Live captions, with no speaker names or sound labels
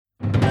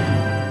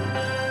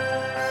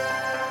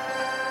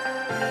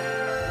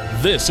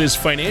This is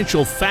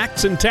Financial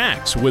Facts and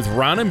Tax with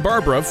Ron and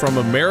Barbara from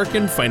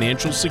American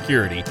Financial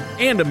Security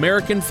and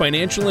American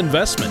Financial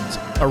Investments,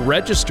 a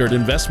registered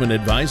investment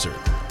advisor.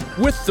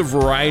 With the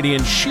variety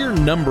and sheer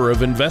number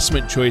of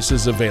investment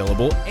choices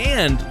available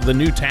and the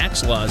new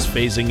tax laws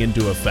phasing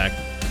into effect,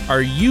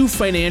 are you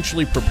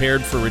financially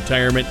prepared for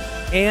retirement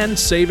and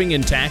saving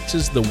in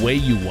taxes the way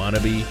you want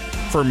to be?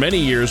 For many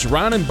years,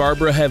 Ron and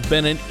Barbara have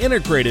been an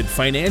integrated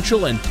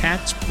financial and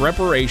tax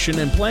preparation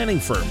and planning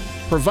firm,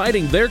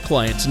 providing their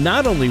clients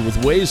not only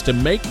with ways to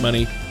make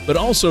money, but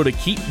also to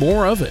keep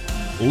more of it.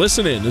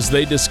 Listen in as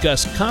they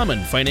discuss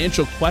common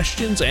financial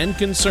questions and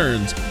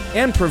concerns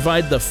and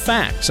provide the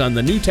facts on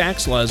the new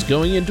tax laws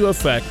going into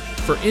effect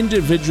for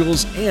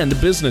individuals and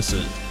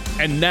businesses.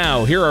 And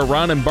now, here are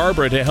Ron and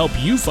Barbara to help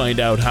you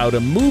find out how to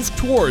move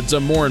towards a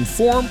more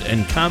informed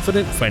and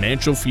confident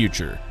financial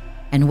future.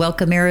 And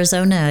welcome,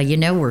 Arizona. You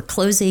know, we're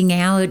closing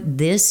out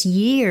this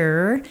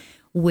year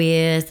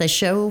with a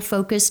show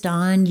focused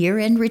on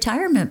year-end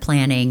retirement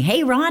planning.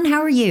 Hey, Ron, how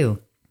are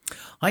you?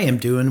 I am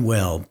doing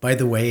well. By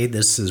the way,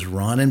 this is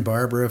Ron and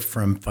Barbara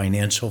from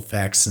Financial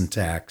Facts and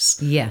Tax.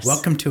 Yes.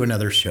 Welcome to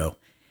another show.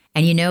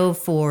 And you know,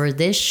 for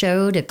this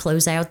show to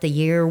close out the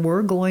year,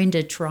 we're going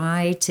to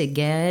try to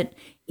get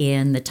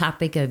in the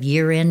topic of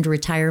year-end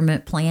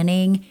retirement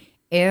planning,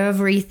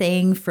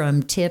 everything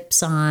from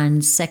tips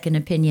on second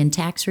opinion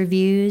tax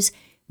reviews,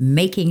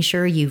 making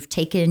sure you've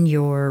taken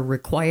your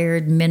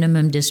required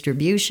minimum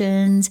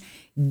distributions,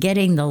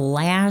 getting the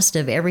last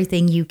of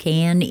everything you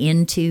can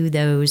into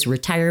those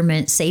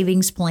retirement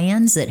savings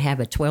plans that have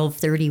a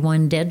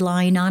 12/31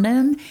 deadline on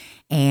them.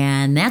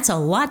 And that's a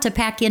lot to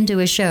pack into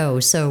a show.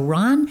 So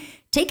Ron,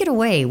 take it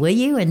away, will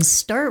you? And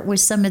start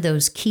with some of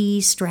those key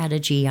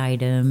strategy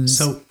items.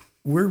 So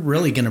we're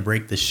really going to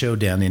break the show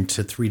down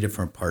into three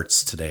different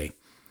parts today.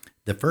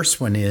 The first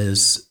one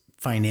is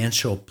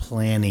financial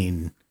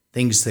planning,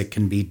 things that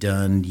can be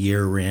done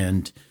year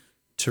end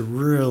to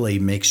really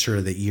make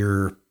sure that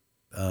you're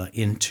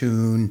in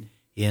tune,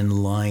 in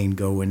line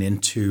going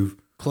into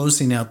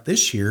closing out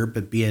this year,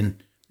 but being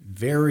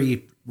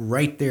very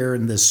right there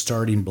in the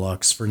starting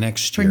blocks for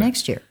next year. For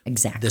next year,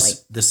 exactly.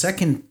 The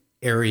second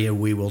area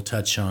we will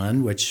touch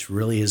on, which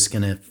really is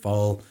going to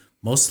fall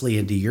mostly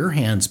into your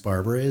hands,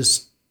 Barbara,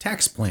 is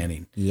tax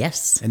planning.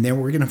 Yes. And then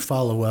we're going to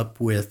follow up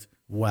with,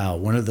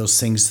 one of those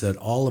things that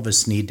all of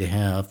us need to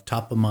have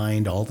top of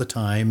mind all the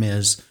time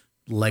is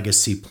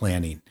legacy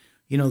planning.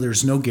 You know,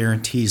 there's no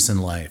guarantees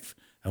in life,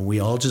 and we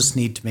all just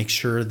need to make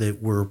sure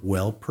that we're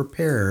well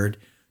prepared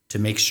to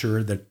make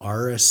sure that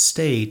our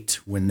estate,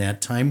 when that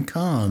time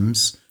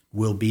comes,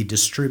 will be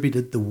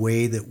distributed the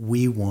way that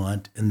we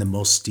want in the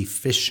most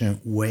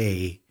efficient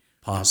way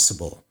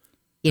possible.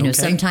 You know,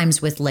 sometimes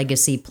with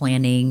legacy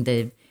planning,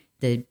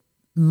 the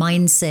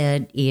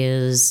mindset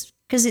is,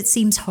 because it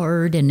seems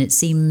hard and it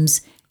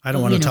seems I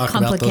don't want to talk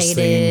about those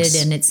things.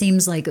 And it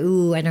seems like, I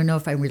don't know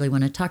if I really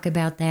want to talk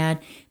about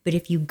that. But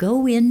if you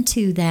go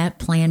into that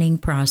planning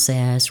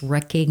process,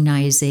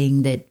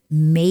 recognizing that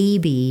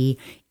maybe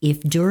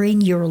if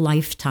during your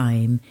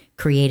lifetime,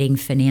 creating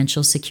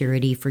financial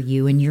security for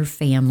you and your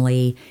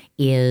family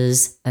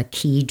is a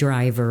key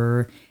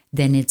driver,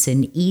 then it's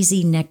an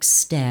easy next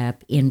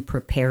step in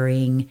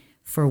preparing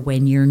for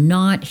when you're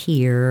not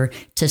here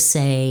to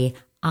say,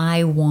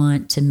 I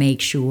want to make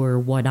sure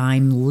what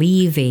I'm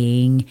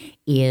leaving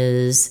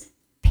is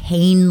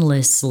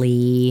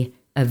painlessly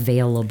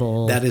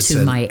available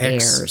to my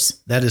heirs.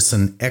 That is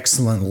an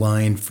excellent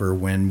line for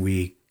when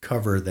we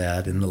cover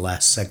that in the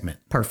last segment.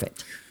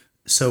 Perfect.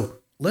 So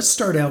let's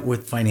start out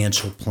with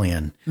financial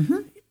plan.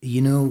 Mm-hmm.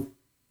 You know,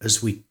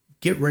 as we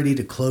get ready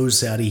to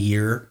close out a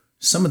year,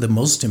 some of the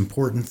most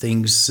important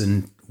things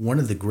and one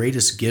of the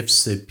greatest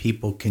gifts that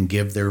people can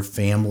give their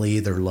family,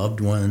 their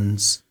loved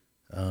ones,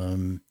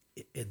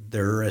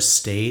 their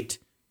estate,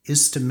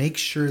 is to make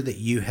sure that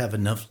you have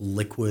enough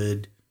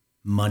liquid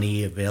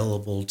money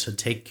available to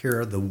take care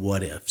of the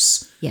what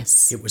ifs.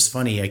 Yes. It was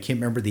funny. I can't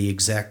remember the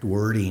exact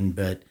wording,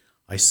 but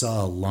I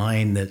saw a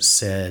line that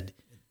said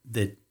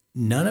that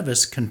none of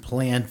us can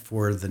plan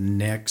for the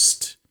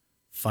next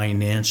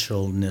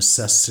financial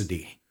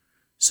necessity.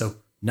 So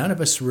none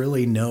of us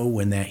really know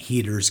when that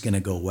heater's going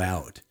to go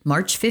out.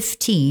 March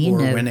 15.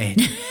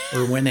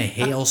 Or when a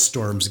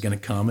hailstorm's going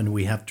to come and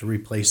we have to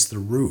replace the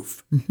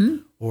roof. Mm-hmm.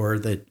 Or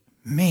that,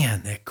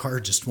 that car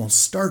just won't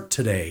start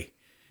today.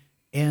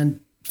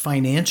 And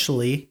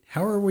financially,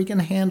 how are we going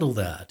to handle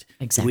that?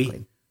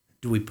 Exactly.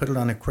 Do we put it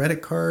on a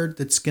credit card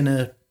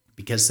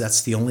because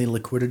that's the only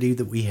liquidity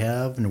that we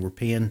have and we're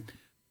paying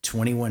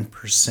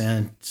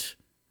 21%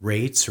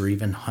 rates or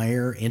even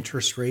higher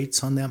interest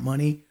rates on that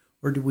money?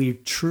 Or do we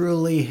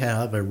truly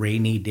have a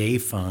rainy day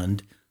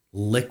fund,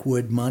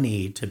 liquid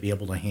money to be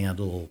able to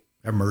handle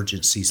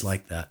emergencies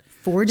like that?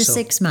 4 to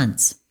 6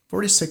 months.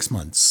 4 to 6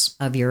 months.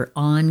 Of your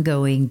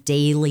ongoing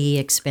daily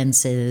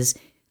expenses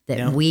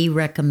that we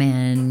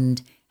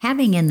recommend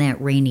having in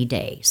that rainy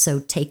day. So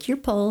take your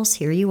pulse.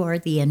 Here you are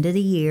at the end of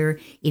the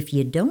year. If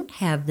you don't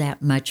have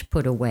that much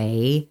put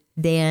away,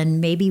 then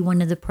maybe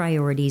one of the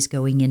priorities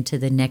going into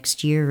the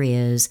next year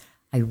is,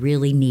 I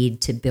really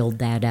need to build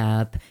that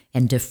up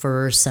and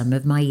defer some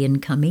of my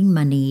incoming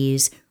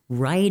monies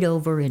right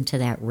over into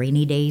that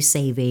rainy day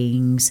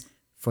savings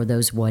for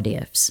those what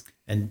ifs.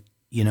 And,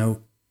 you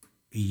know,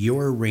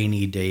 your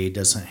rainy day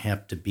doesn't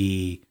have to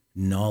be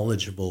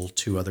knowledgeable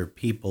to other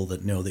people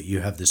that know that you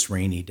have this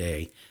rainy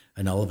day.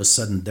 And all of a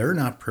sudden they're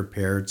not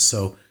prepared.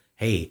 So,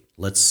 hey,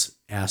 let's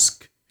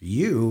ask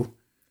you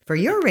for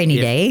your rainy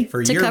day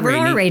to cover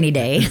our rainy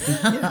day.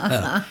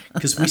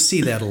 Because we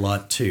see that a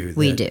lot too.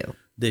 We do.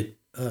 That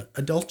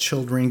adult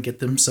children get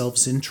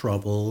themselves in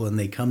trouble and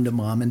they come to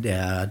mom and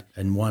dad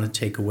and want to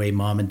take away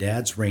mom and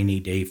dad's rainy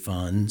day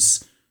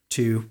funds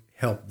to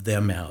help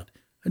them out.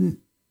 And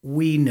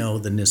we know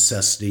the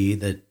necessity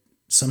that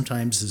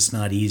sometimes it's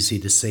not easy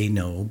to say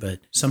no, but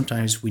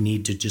sometimes we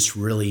need to just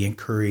really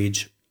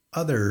encourage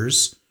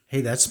others.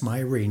 Hey, that's my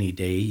rainy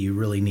day. You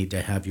really need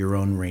to have your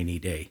own rainy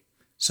day.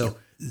 So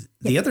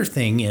the other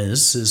thing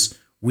is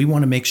we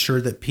want to make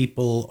sure that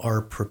people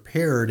are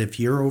prepared. If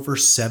you're over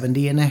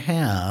 70 and a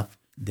half,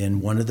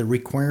 then one of the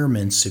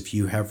requirements, if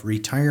you have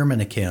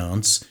retirement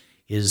accounts,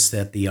 is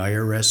that the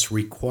IRS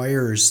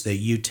requires that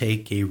you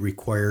take a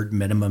required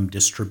minimum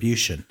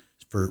distribution.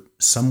 For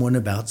someone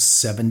about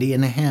 70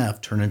 and a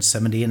half, turning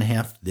 70 and a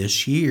half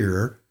this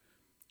year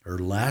or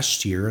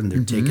last year, and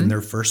they're taking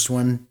their first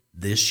one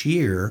this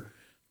year,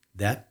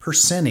 that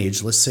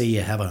percentage, let's say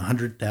you have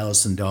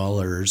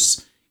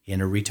 $100,000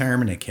 in a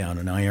retirement account,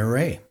 an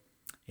IRA,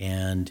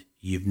 and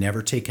you've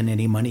never taken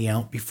any money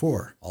out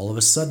before. All of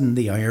a sudden,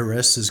 the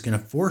IRS is going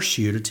to force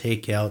you to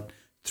take out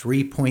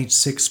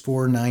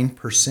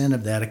 3.649%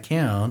 of that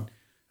account,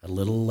 a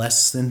little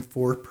less than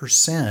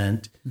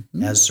 4%,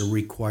 as a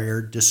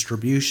required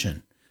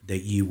distribution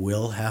that you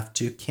will have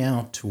to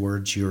count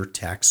towards your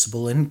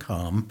taxable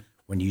income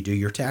when you do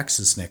your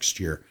taxes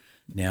next year.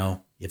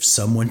 Now, if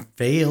someone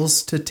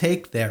fails to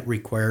take that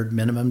required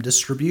minimum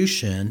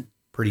distribution,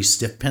 pretty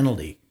stiff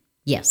penalty.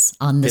 Yes,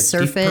 on the 50%.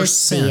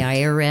 surface, the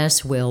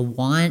IRS will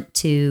want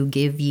to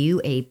give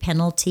you a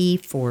penalty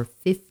for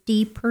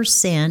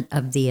 50%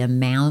 of the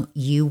amount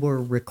you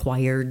were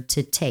required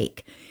to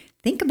take.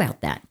 Think about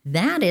that.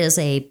 That is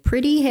a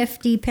pretty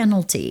hefty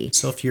penalty.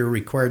 So if your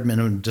required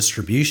minimum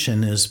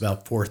distribution is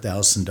about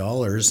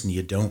 $4,000 and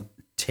you don't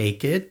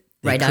take it,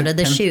 right out of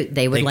the chute,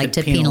 they would like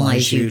to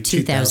penalize you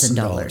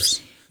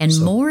 $2,000. And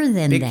so more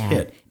than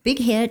that, big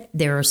hit.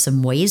 There are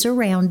some ways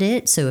around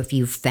it. So if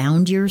you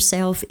found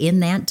yourself in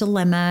that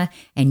dilemma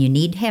and you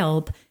need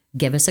help,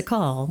 give us a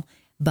call.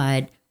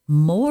 But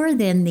more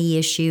than the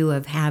issue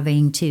of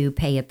having to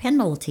pay a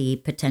penalty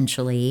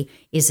potentially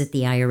is that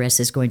the IRS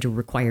is going to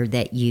require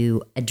that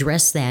you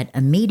address that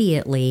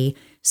immediately.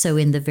 So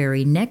in the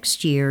very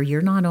next year,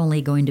 you're not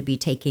only going to be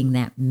taking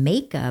that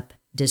makeup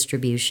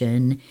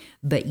distribution,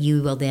 but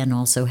you will then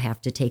also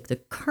have to take the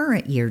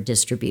current year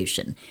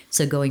distribution.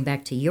 So going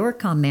back to your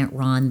comment,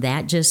 Ron,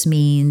 that just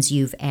means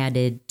you've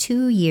added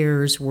 2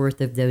 years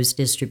worth of those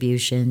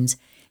distributions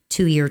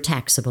to your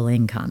taxable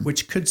income.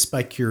 Which could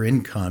spike your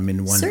income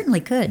in one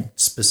certainly could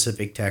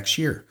specific tax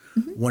year.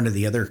 One of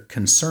the other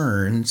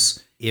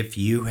concerns, if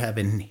you have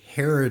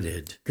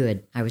inherited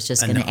good, I was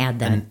just going to add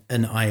that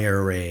an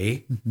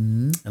IRA,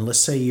 and let's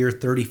say you're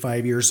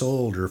 35 years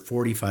old or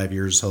 45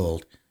 years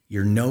old,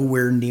 you're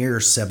nowhere near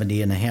 70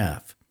 and a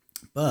half,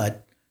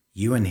 but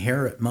you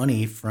inherit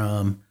money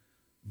from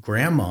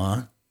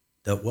grandma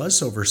that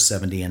was over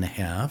 70 and a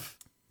half.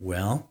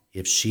 Well,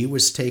 if she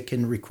was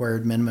taking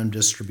required minimum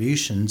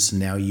distributions,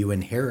 now you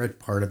inherit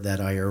part of that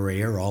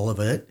IRA or all of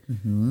it,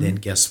 then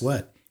guess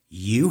what?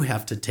 You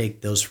have to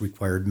take those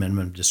required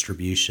minimum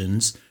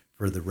distributions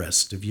for the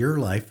rest of your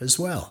life as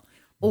well.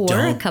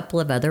 Or a couple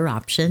of other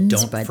options.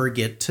 Don't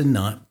forget to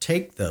not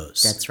take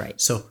those. That's right.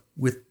 So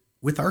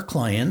with our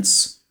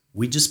clients,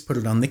 we just put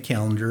it on the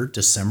calendar.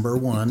 December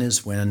 1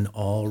 is when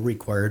all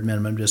required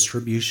minimum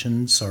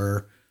distributions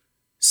are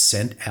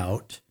sent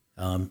out.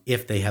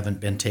 If they haven't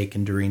been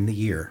taken during the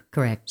year.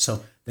 Correct.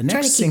 So the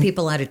next try to keep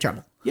people out of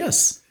trouble.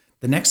 Yes.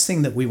 The next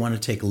thing that we want to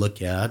take a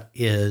look at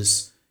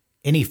is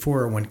any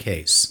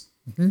 401ks.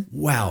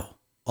 Wow.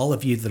 All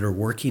of you that are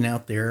working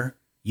out there,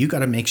 you got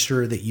to make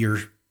sure that you're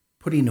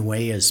putting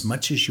away as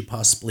much as you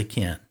possibly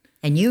can.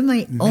 And you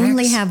might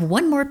only have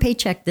one more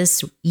paycheck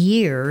this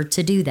year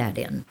to do that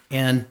in.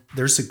 And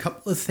there's a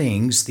couple of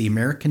things. The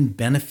American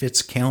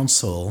Benefits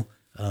Council,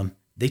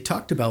 they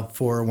talked about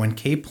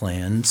 401k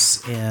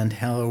plans and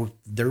how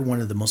they're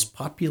one of the most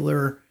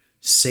popular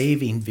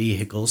saving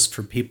vehicles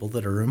for people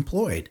that are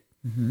employed.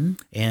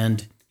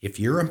 And if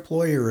your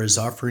employer is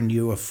offering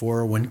you a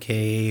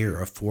 401k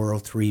or a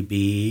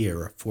 403b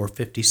or a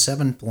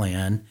 457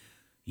 plan,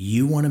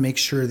 you want to make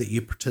sure that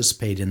you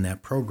participate in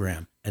that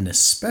program. And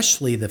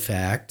especially the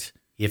fact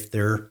if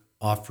they're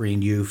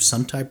offering you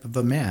some type of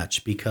a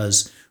match,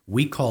 because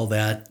we call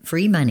that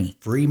free money.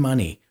 Free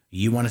money.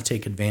 You want to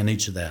take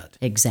advantage of that.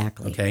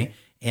 Exactly. Okay.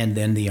 And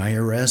then the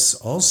IRS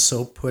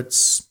also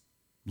puts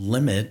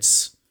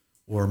limits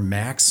or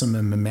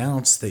maximum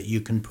amounts that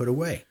you can put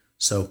away.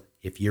 So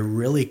if you're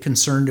really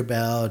concerned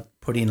about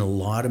putting a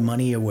lot of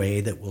money away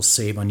that will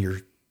save on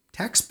your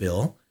tax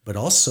bill, but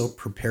also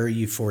prepare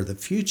you for the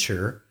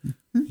future.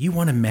 You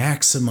want to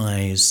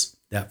maximize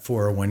that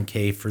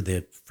 401k for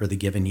the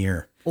given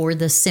year. Or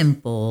the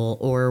simple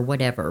or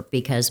whatever,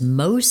 because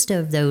most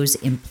of those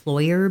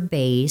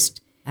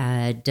employer-based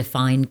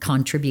defined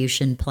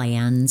contribution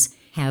plans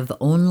have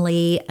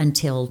only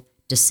until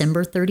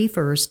December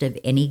 31st of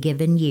any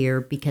given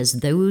year, because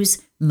those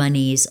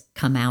monies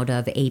come out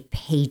of a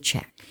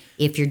paycheck.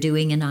 If you're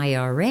doing an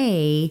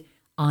IRA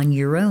on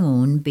your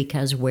own,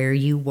 because where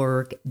you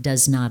work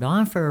does not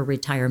offer a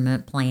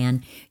retirement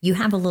plan, you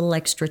have a little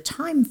extra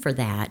time for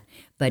that.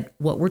 But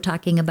what we're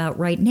talking about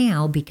right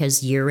now,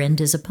 because year end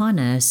is upon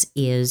us,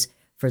 is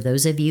for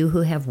those of you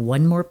who have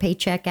one more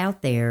paycheck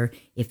out there,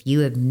 if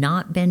you have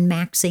not been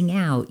maxing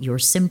out your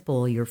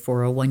simple, your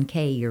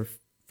 401k, your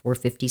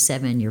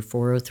 457, your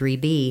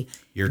 403b,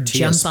 your TSP,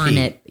 jump on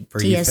it.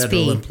 for you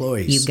federal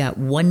employees. You've got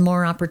one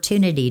more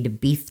opportunity to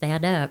beef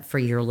that up for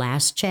your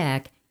last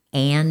check.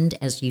 And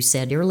as you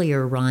said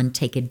earlier, Ron,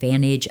 take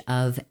advantage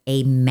of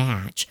a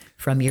match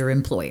from your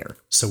employer.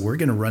 So we're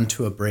going to run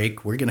to a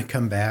break. We're going to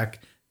come back,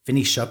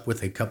 finish up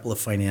with a couple of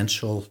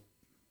financial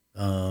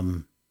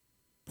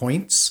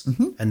points,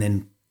 and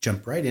then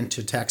jump right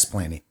into tax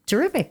planning.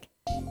 Terrific.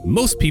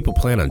 Most people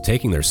plan on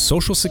taking their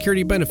Social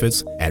Security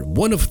benefits at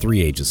one of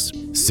three ages,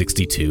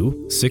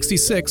 62,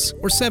 66,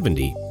 or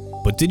 70.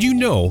 But did you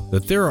know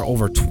that there are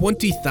over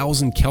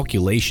 20,000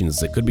 calculations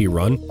that could be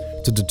run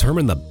to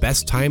determine the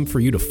best time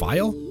for you to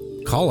file?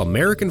 Call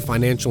American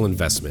Financial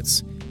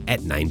Investments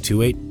at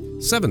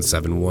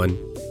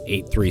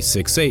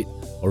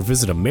 928-771-8368 or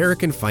visit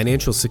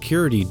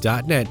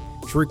AmericanFinancialSecurity.net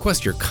to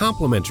request your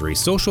complimentary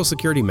Social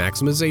Security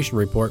Maximization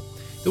Report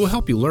that will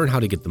help you learn how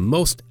to get the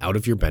most out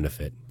of your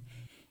benefit.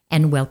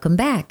 And welcome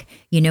back.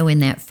 You know, in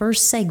that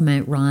first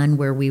segment, Ron,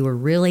 where we were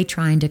really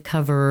trying to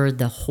cover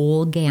the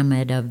whole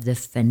gamut of the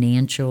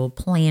financial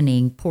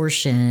planning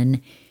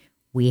portion,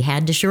 we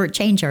had to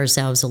shortchange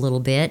ourselves a little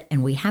bit,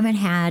 and we haven't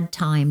had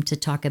time to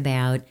talk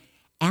about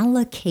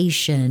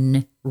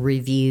allocation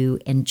review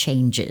and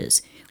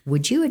changes.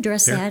 Would you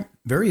address that?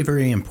 Very,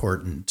 very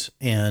important.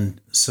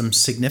 And some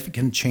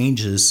significant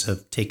changes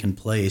have taken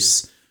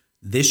place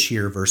this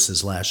year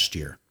versus last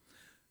year.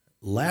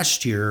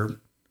 Last year,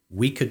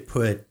 we could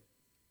put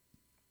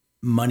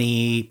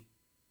money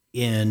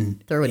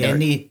in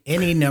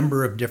any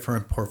number of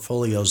different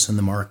portfolios in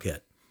the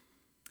market.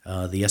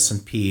 The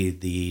S&P,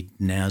 the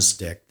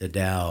NASDAQ, the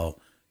Dow,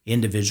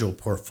 individual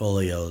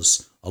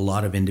portfolios, a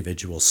lot of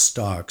individual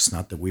stocks,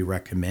 not that we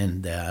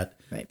recommend that,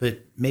 right,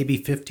 but maybe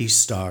 50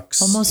 stocks.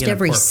 Almost in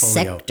every a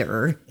portfolio.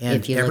 sector, and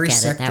if you every look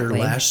at sector it that way.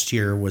 last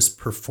year was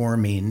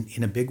performing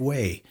in a big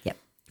way. Yep.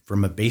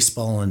 From a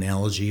baseball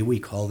analogy, we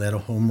call that a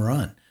home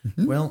run.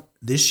 Well,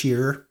 this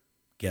year,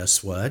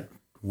 guess what?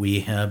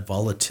 We have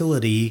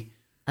volatility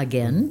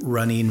Again.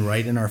 running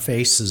right in our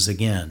faces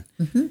again.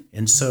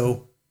 And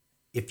so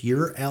if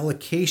your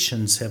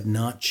allocations have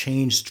not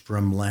changed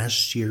from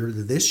last year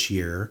to this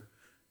year,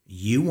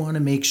 you want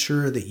to make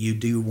sure that you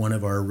do one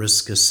of our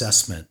risk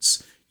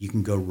assessments. You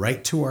can go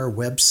right to our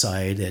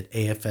website at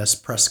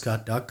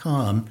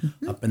afsprescott.com.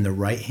 Up in the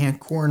right-hand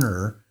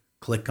corner,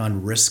 click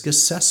on risk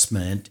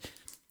assessment,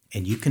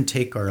 and you can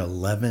take our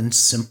 11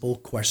 simple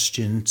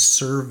question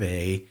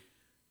survey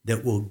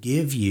that will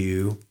give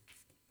you,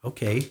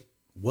 okay,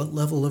 what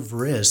level of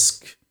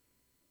risk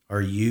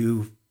are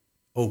you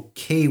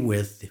okay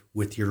with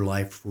your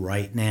life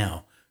right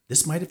now?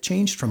 This might have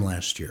changed from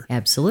last year.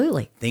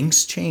 Absolutely.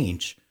 Things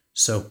change.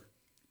 So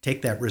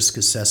take that risk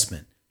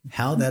assessment.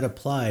 How that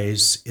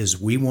applies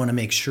is we want to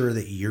make sure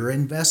that your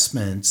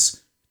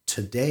investments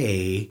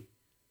today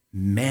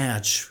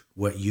match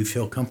what you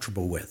feel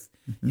comfortable with.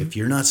 If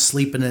you're not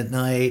sleeping at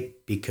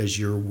night because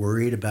you're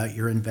worried about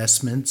your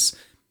investments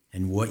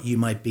and what you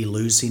might be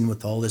losing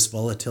with all this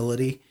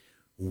volatility,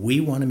 we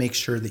want to make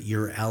sure that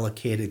you're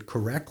allocated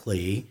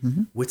correctly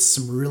with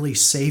some really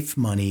safe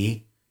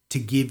money to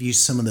give you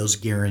some of those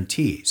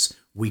guarantees.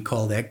 We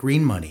call that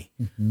green money.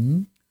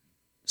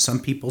 Some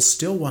people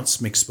still want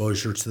some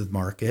exposure to the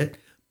market,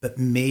 but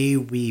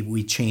maybe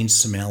we change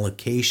some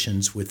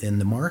allocations within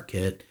the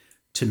market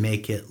to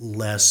make it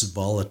less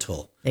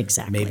volatile.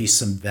 Exactly. Maybe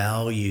some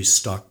value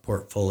stock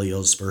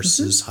portfolios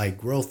versus high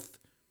growth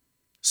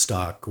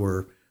stock,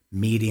 or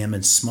medium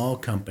and small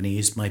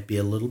companies might be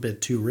a little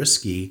bit too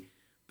risky,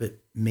 but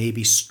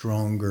maybe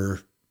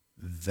stronger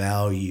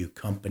value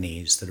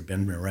companies that have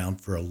been around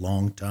for a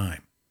long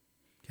time.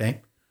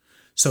 Okay.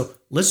 So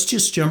let's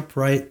just jump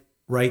right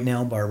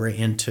now, Barbara,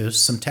 into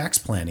some tax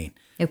planning.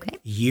 Okay.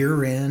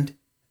 Year end,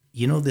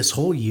 this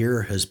whole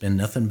year has been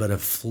nothing but a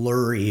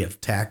flurry of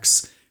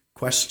tax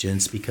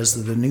questions because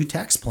of the new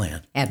tax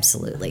plan.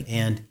 Absolutely.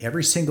 And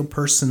every single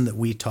person that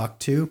we talk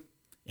to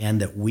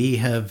and that we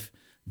have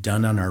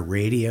done on our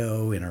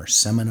radio, in our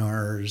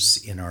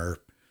seminars, in our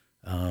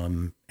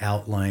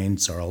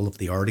outlines, or all of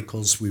the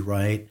articles we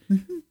write,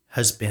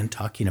 has been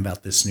talking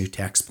about this new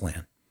tax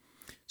plan.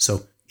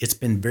 So it's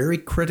been very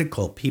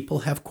critical. People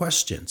have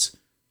questions.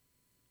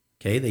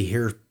 Okay,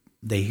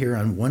 they hear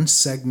on one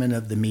segment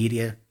of the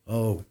media,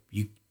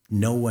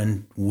 no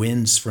one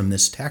wins from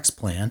this tax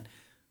plan.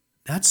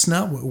 that's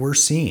not what we're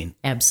seeing.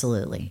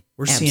 Absolutely.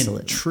 We're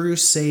seeing true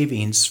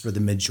savings for the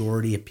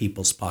majority of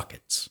people's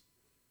pockets.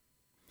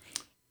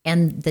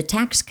 And the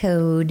tax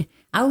code,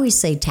 I always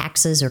say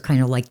taxes are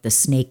kind of like the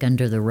snake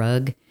under the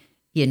rug.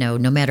 You know,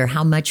 no matter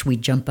how much we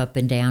jump up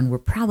and down, we're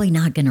probably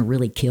not going to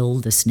really kill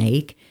the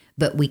snake,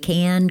 but we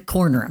can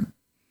corner him.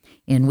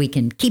 And we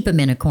can keep them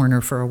in a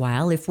corner for a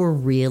while if we're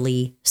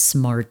really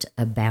smart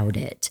about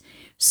it.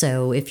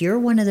 So if you're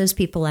one of those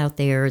people out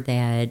there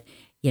that,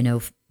 you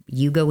know,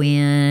 you go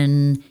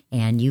in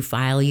and you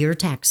file your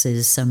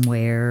taxes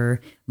somewhere,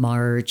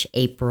 March,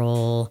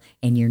 April,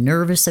 and you're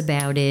nervous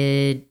about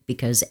it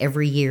because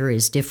every year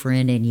is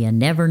different and you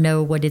never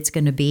know what it's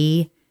going to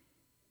be,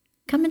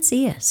 come and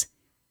see us.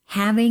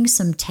 Having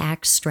some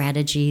tax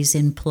strategies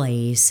in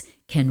place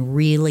can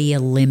really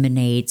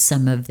eliminate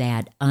some of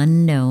that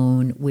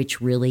unknown,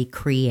 which really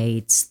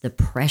creates the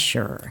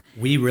pressure.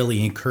 We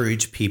really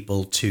encourage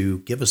people to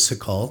give us a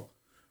call,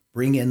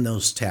 bring in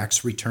those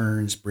tax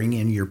returns, bring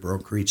in your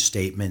brokerage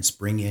statements,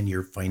 bring in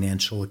your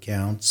financial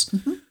accounts.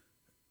 Mm-hmm.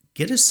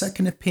 Get a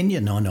second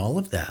opinion on all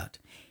of that.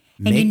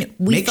 And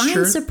we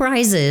find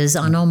surprises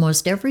on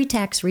almost every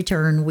tax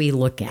return we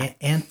look at.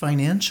 And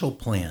financial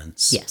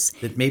plans. Yes.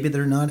 That maybe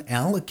they're not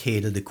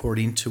allocated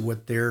according to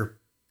what they're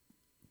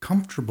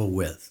comfortable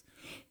with.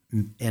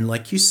 And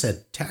like you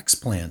said, tax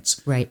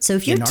plans. Right. So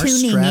if you're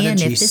tuning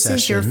in, if this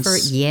is your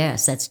first,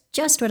 yes, that's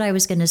just what I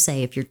was going to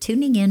say. If you're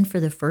tuning in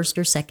for the first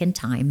or second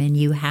time and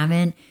you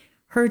haven't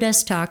heard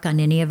us talk on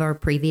any of our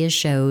previous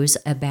shows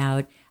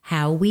about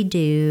how we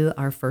do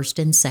our first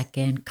and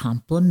second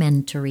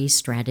complementary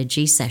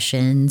strategy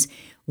sessions,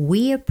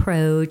 we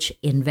approach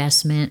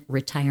investment,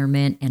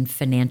 retirement, and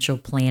financial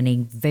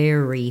planning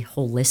very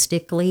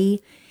holistically.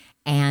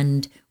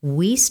 And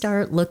we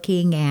start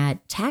looking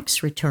at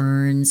tax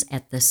returns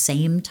at the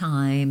same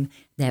time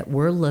that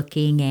we're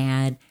looking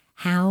at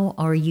how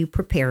are you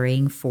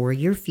preparing for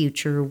your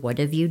future? What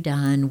have you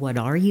done? What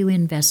are you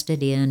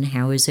invested in?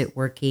 How is it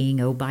working?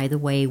 Oh, by the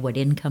way, what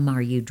income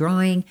are you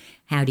drawing?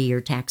 How do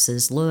your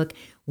taxes look?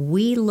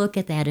 We look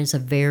at that as a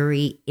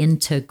very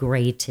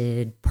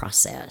integrated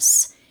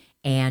process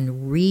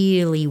and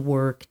really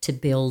work to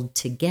build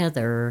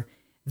together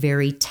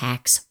very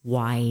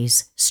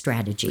tax-wise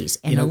strategies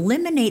and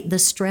eliminate the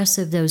stress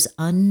of those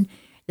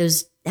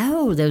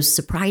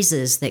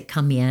surprises that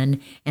come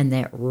in and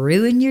that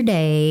ruin your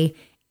day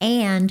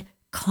and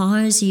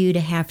cause you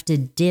to have to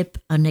dip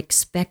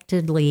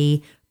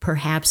unexpectedly,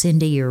 perhaps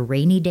into your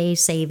rainy day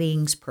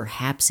savings,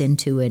 perhaps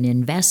into an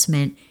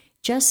investment,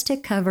 just to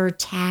cover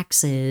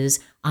taxes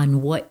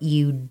on what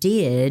you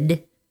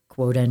did,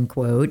 quote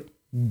unquote,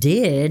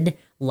 did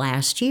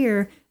last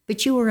year,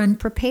 but you were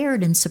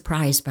unprepared and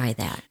surprised by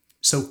that.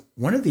 So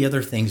one of the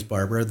other things,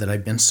 Barbara, that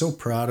I've been so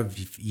proud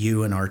of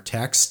you and our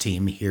tax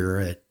team here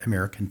at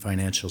American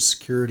Financial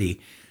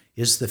Security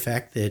is the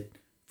fact that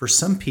for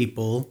some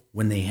people,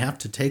 when they have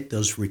to take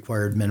those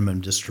required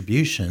minimum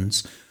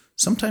distributions,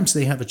 sometimes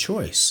they have a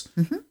choice.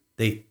 Mm-hmm.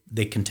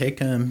 They can take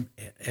them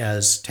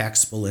as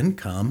taxable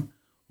income,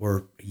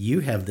 or you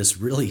have this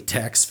really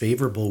tax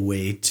favorable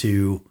way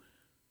to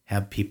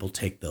have people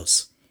take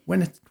those.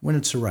 When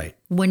it's right.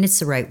 When it's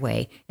the right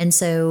way. And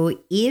so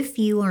if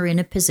you are in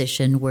a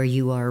position where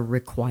you are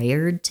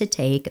required to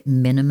take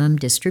minimum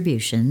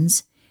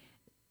distributions,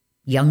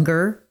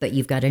 younger, but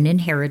you've got an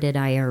inherited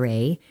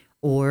IRA,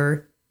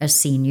 or a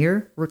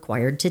senior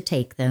required to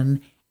take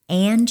them,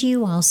 and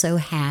you also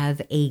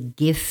have a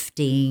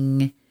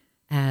gifting,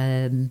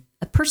 a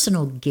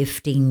personal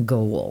gifting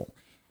goal,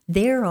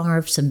 there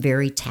are some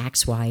very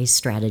tax-wise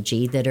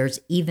strategy that are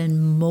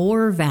even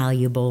more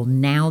valuable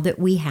now that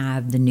we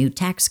have the new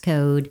tax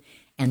code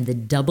and the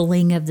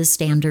doubling of the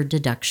standard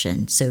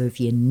deduction. So if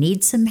you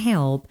need some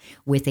help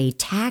with a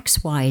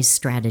tax-wise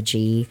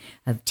strategy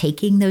of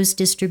taking those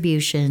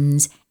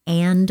distributions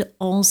and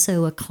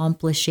also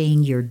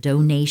accomplishing your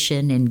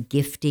donation and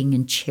gifting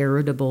and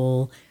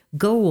charitable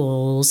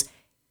goals,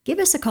 give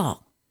us a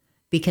call.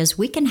 Because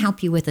we can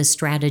help you with a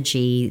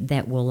strategy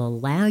that will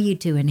allow you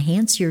to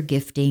enhance your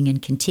gifting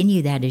and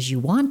continue that as you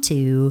want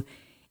to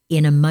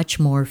in a much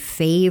more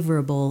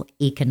favorable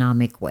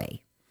economic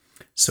way.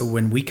 So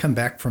when we come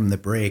back from the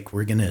break,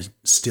 we're going to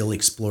still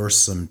explore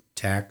some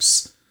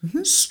tax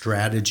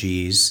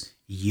strategies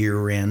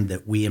year-end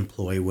that we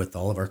employ with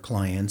all of our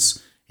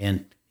clients.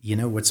 And you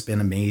know what's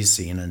been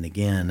amazing, and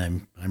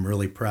again, I'm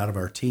really proud of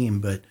our team,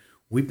 but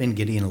we've been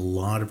getting a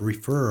lot of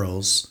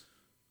referrals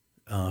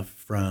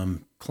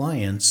from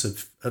clients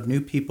of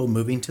new people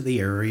moving to the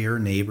area or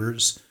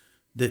neighbors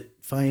that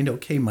find,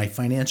 okay, my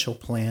financial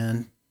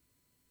plan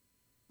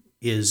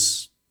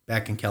is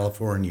back in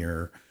California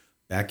or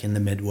back in the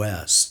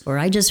Midwest. Or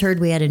I just heard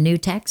we had a new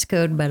tax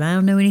code, but I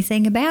don't know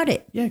anything about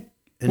it. Yeah.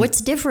 What's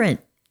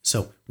different?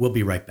 So we'll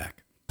be right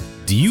back.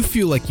 Do you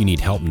feel like you need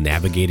help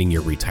navigating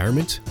your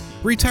retirement?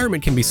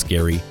 Retirement can be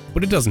scary,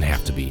 but it doesn't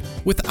have to be.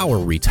 With our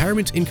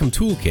Retirement Income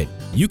Toolkit,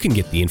 you can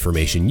get the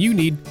information you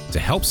need to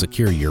help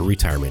secure your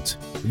retirement.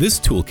 This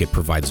toolkit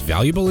provides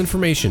valuable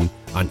information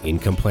on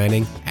income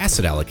planning,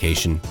 asset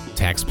allocation,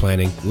 tax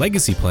planning,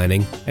 legacy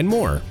planning, and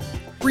more.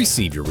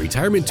 Receive your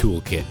retirement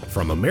toolkit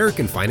from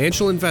American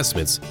Financial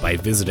Investments by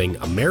visiting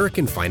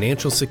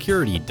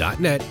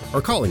AmericanFinancialSecurity.net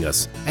or calling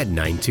us at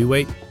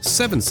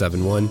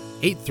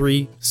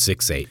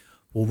 928-771-8368.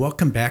 Well,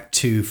 welcome back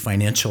to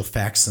Financial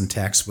Facts and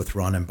Tax with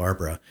Ron and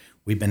Barbara.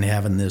 We've been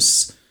having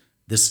this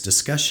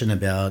discussion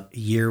about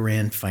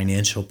year-end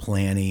financial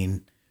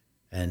planning,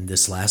 and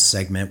this last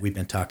segment we've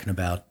been talking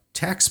about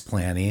tax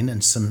planning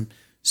and some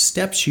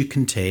steps you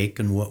can take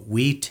and what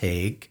we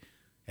take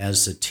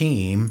as a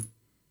team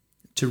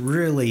to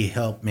really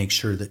help make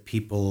sure that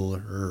people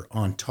are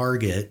on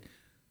target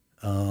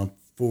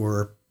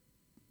for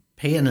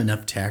paying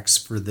enough tax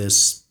for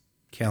this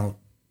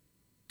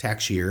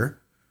tax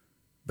year,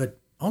 but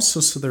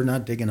also so they're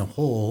not digging a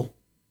hole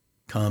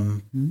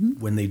come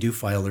when they do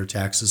file their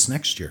taxes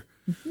next year.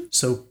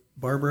 So,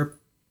 Barbara,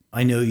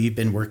 I know you've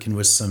been working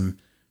with some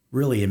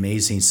really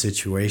amazing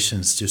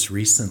situations just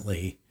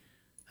recently.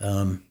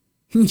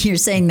 You're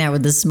saying that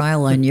with a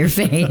smile on your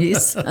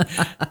face.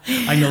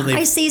 I know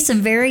I see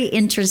some very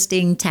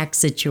interesting tax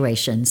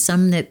situations,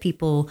 some that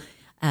people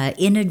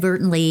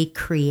inadvertently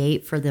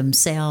create for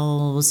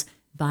themselves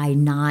by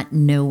not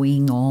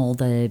knowing all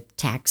the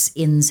tax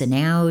ins and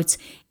outs,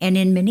 and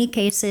in many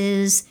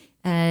cases,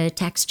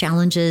 tax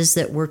challenges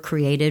that were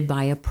created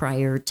by a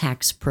prior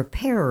tax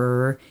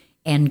preparer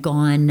and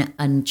gone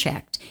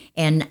unchecked.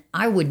 And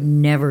I would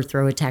never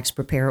throw a tax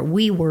preparer.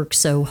 We work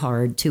so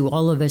hard, to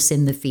all of us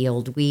in the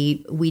field.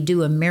 We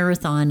do a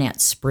marathon at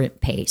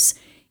sprint pace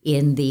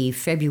in the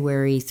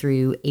February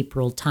through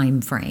April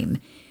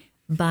timeframe.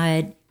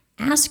 But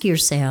ask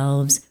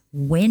yourselves,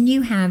 when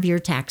you have your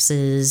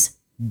taxes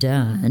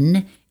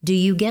done, do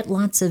you get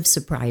lots of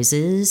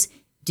surprises?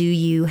 Do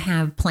you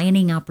have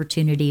planning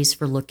opportunities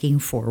for looking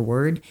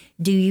forward?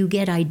 Do you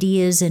get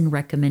ideas and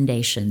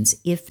recommendations?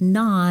 If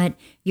not,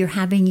 you're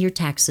having your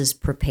taxes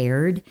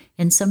prepared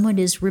and someone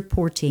is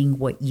reporting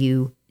what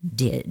you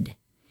did.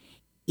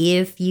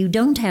 If you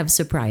don't have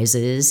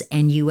surprises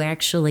and you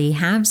actually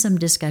have some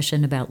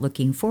discussion about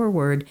looking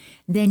forward,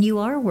 then you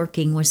are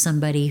working with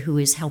somebody who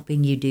is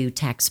helping you do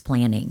tax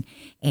planning.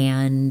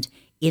 And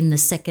in the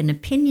second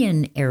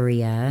opinion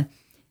area,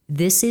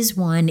 this is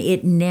one,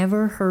 it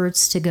never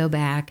hurts to go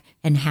back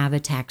and have a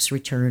tax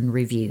return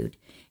reviewed.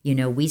 You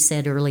know, we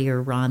said earlier,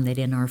 Ron, that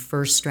in our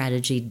first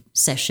strategy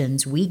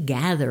sessions, we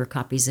gather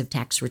copies of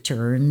tax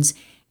returns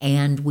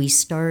and we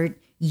start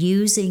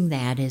using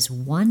that as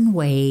one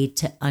way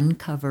to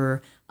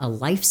uncover a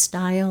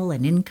lifestyle,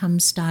 an income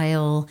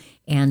style,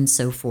 and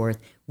so forth.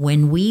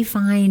 When we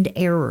find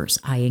errors,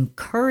 I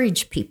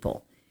encourage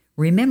people,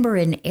 remember,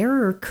 an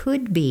error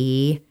could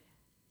be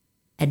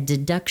a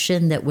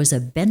deduction that was a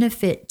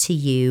benefit to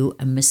you,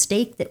 a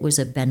mistake that was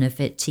a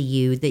benefit to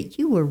you that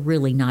you were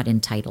really not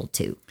entitled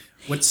to.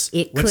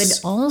 It could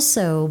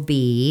also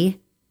be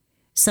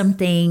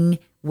something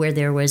where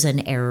there was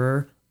an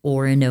error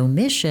or an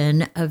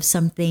omission of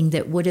something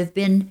that would have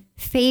been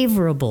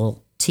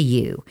favorable to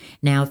you.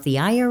 Now, if the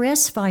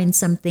IRS finds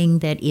something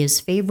that is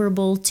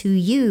favorable to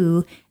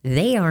you,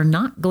 they are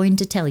not going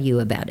to tell you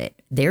about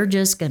it. They're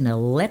just going to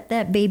let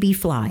that baby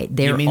fly.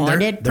 Their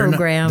audit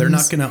programs. They're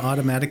not going to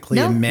automatically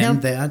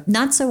amend that?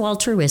 Not so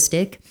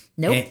altruistic.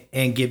 Nope.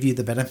 And give you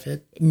the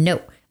benefit?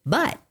 No.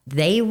 But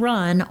they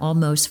run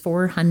almost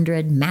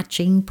 400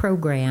 matching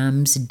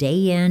programs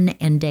day in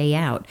and day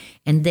out.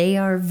 And they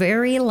are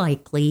very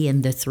likely,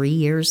 in the 3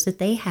 years that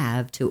they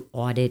have to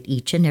audit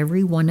each and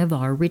every one of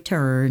our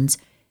returns,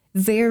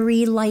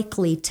 very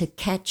likely to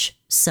catch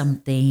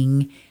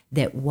something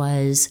that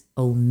was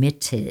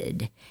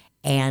omitted.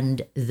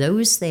 And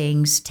those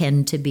things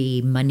tend to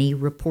be money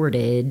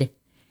reported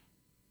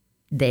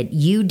that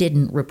you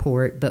didn't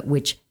report, but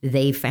which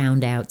they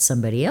found out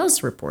somebody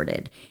else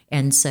reported.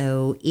 And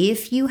so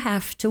if you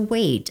have to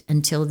wait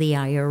until the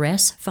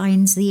IRS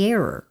finds the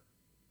error,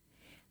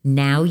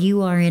 now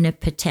you are in a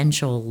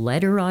potential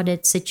letter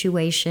audit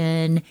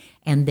situation,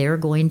 and they're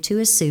going to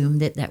assume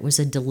that that was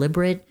a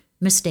deliberate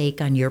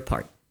mistake on your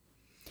part.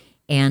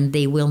 And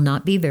they will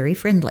not be very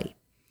friendly.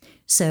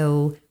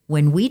 So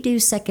when we do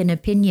second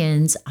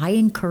opinions, I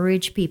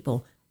encourage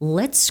people,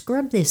 let's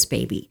scrub this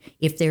baby.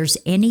 If there's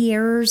any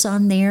errors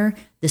on there,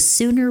 the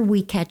sooner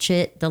we catch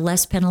it, the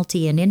less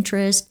penalty and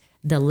interest,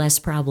 the less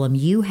problem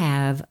you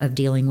have of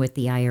dealing with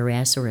the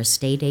IRS or a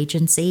state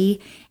agency.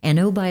 And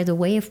oh, by the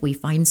way, if we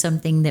find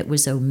something that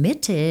was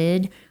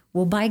omitted,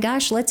 well, by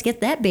gosh, let's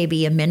get that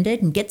baby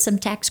amended and get some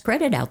tax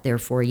credit out there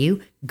for you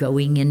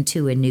going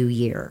into a new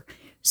year.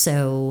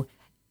 So,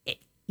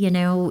 you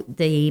know,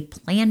 the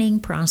planning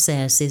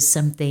process is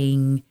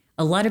something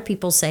a lot of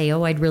people say,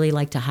 oh, I'd really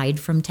like to hide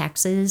from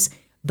taxes.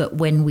 But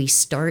when we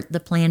start the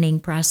planning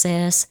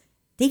process,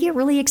 they get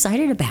really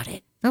excited about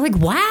it. They're like,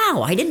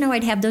 wow, I didn't know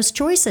I'd have those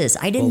choices.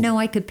 I didn't know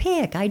I could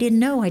pick. I didn't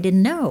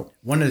know.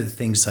 One of the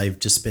things I've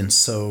just been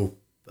so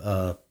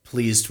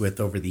pleased with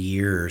over the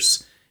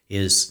years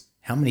is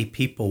how many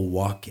people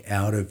walk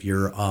out of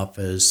your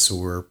office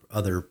or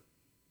other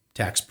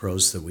tax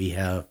pros that we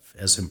have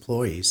as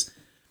employees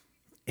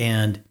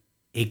and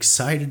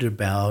excited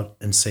about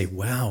and say,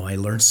 wow, I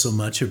learned so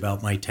much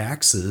about my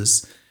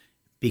taxes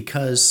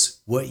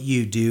because what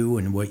you do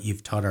and what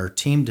you've taught our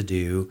team to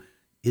do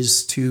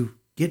is to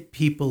get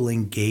people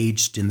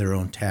engaged in their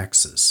own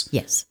taxes.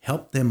 Yes.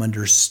 Help them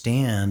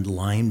understand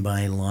line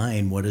by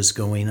line what is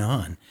going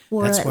on.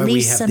 Or at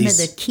least some of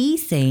the key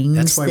things.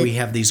 That's why we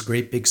have these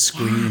great big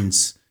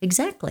screens.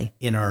 Exactly.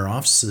 In our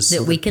offices.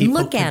 That we can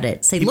look at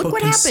it. Say, look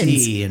what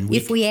happens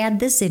if we add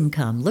this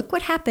income. Look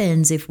what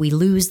happens if we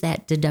lose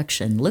that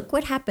deduction. Look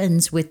what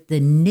happens with the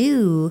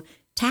new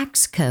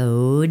tax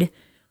code.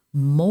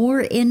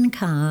 More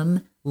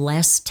income,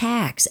 less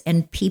tax.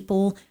 And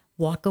people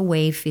walk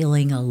away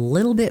feeling a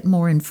little bit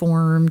more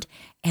informed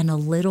and a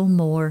little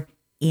more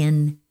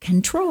in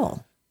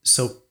control.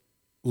 So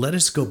let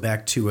us go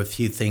back to a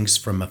few things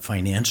from a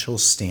financial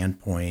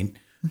standpoint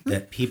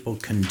that people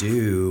can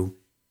do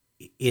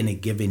in a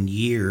given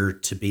year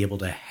to be able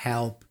to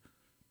help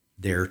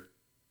their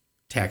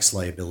tax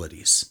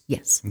liabilities.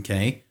 Yes.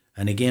 Okay.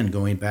 And again,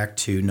 going back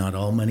to not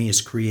all money is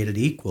created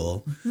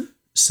equal.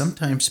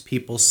 Sometimes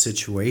people's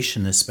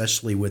situation,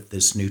 especially with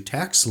this new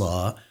tax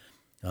law,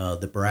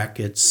 the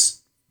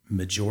brackets,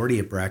 majority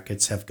of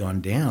brackets have gone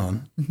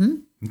down. Okay?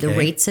 The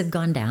rates have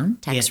gone down,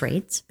 tax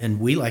rates. And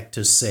we like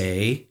to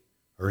say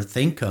or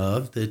think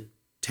of that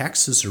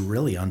taxes are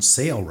really on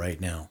sale right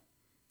now.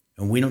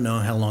 And we don't know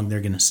how long they're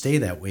going to stay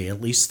that way,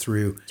 at least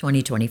through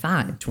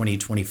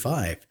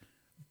 2025.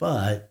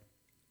 But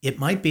it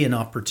might be an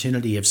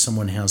opportunity if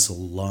someone has a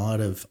lot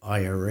of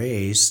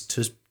IRAs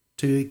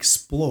to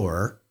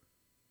explore.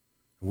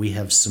 We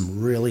have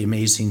some really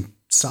amazing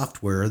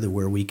software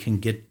where we can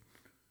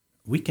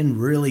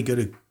really get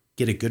a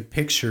good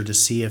picture to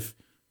see if,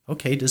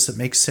 okay, does it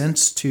make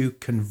sense to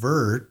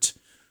convert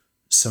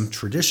some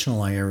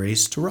traditional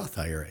IRAs to Roth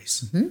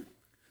IRAs?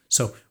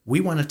 So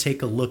we want to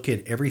take a look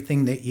at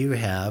everything that you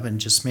have and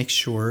just make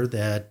sure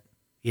that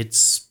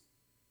it's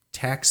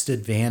tax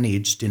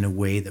advantaged in a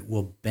way that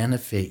will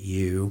benefit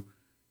you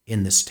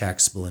in this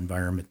taxable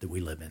environment that we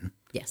live in.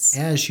 Yes.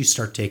 As you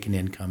start taking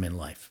income in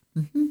life.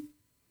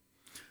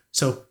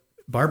 So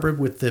Barbara,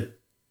 with the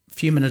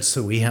few minutes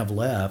that we have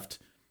left,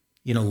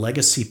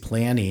 legacy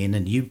planning,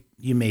 and you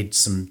made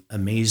some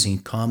amazing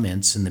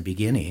comments in the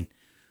beginning.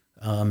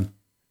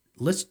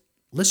 Let's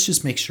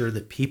just make sure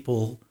that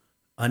people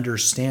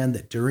understand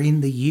that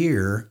during the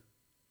year,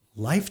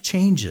 life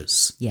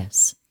changes.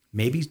 Yes.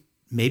 Maybe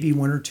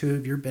one or two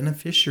of your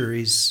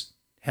beneficiaries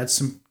had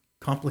some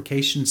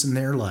complications in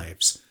their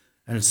lives,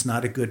 and it's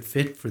not a good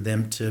fit for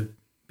them to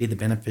be the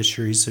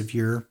beneficiaries of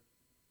your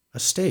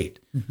estate.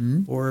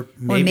 Or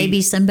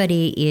maybe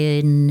somebody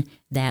in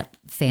that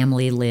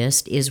family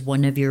list is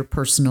one of your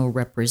personal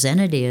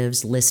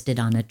representatives listed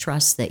on a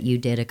trust that you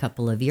did a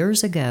couple of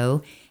years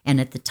ago.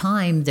 And at the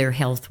time, their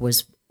health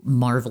was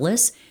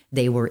marvelous.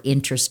 They were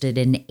interested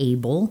and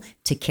able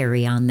to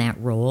carry on that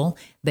role.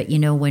 But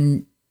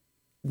when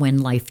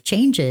life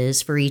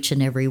changes for each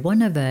and every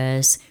one of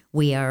us,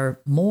 we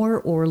are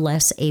more or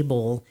less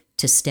able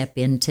to step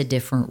into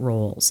different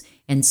roles.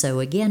 And so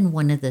again,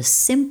 one of the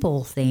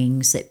simple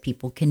things that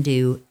people can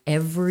do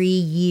every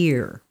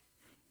year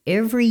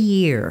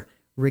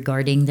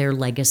regarding their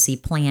legacy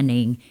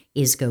planning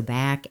is go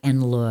back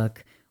and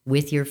look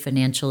with your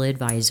financial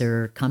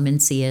advisor. Come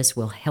and see us.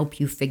 We'll help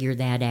you figure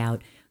that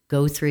out.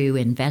 Go through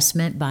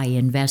investment by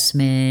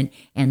investment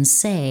and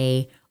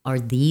say, are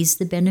these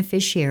the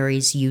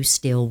beneficiaries you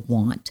still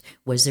want?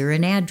 Was there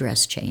an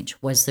address change?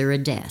 Was there a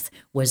death?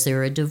 Was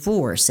there a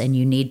divorce and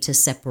you need to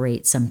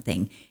separate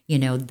something?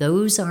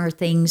 Those are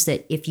things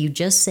that if you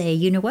just say,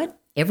 you know what,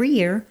 every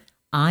year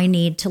I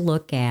need to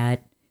look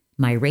at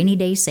my rainy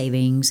day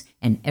savings,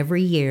 and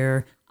every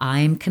year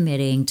I'm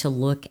committing to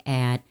look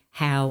at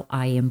how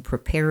I am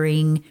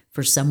preparing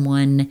for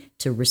someone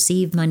to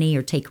receive money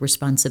or take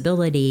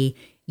responsibility,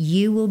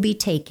 you will be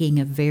taking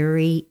a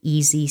very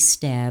easy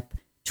step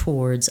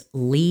towards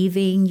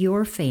leaving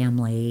your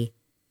family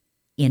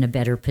in a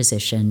better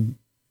position.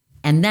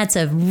 And that's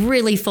a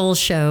really full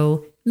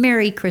show.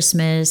 Merry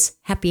Christmas.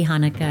 Happy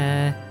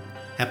Hanukkah.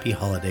 Happy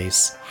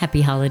holidays.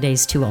 Happy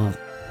holidays to all.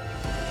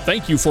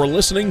 Thank you for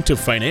listening to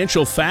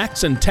Financial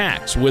Facts and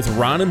Tax with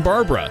Ron and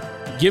Barbara.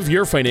 Give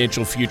your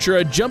financial future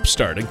a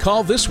jumpstart and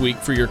call this week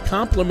for your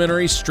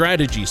complimentary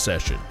strategy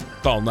session.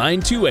 Call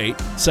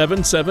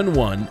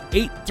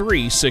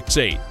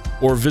 928-771-8368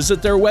 or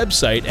visit their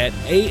website at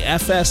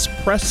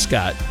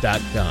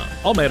afsprescott.com.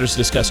 All matters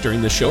discussed during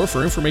this show are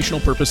for informational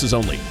purposes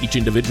only. Each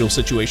individual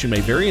situation may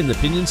vary, and the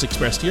opinions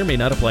expressed here may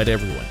not apply to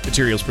everyone.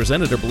 Materials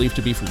presented are believed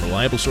to be from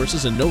reliable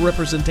sources, and no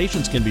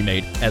representations can be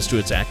made as to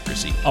its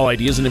accuracy. All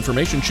ideas and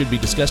information should be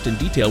discussed in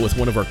detail with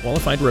one of our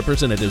qualified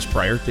representatives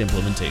prior to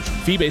implementation.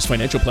 Fee-based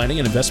financial planning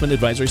and investment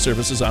advisory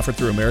services offered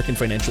through American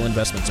Financial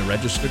Investments, a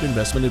registered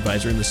investment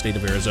advisor in the state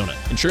of Arizona.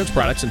 Insurance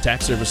products and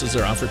tax services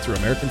are offered through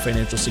American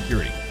Financial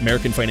Security.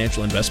 American Financial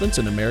Investments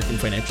and American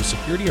Financial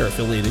Security are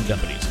affiliated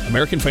companies.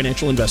 American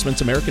Financial Investments,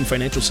 American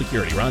Financial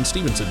Security, Ron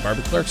Stevenson,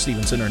 Barbara Clark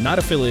Stevenson are not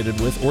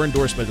affiliated with or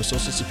endorsed by the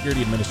Social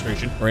Security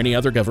Administration or any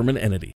other government entity.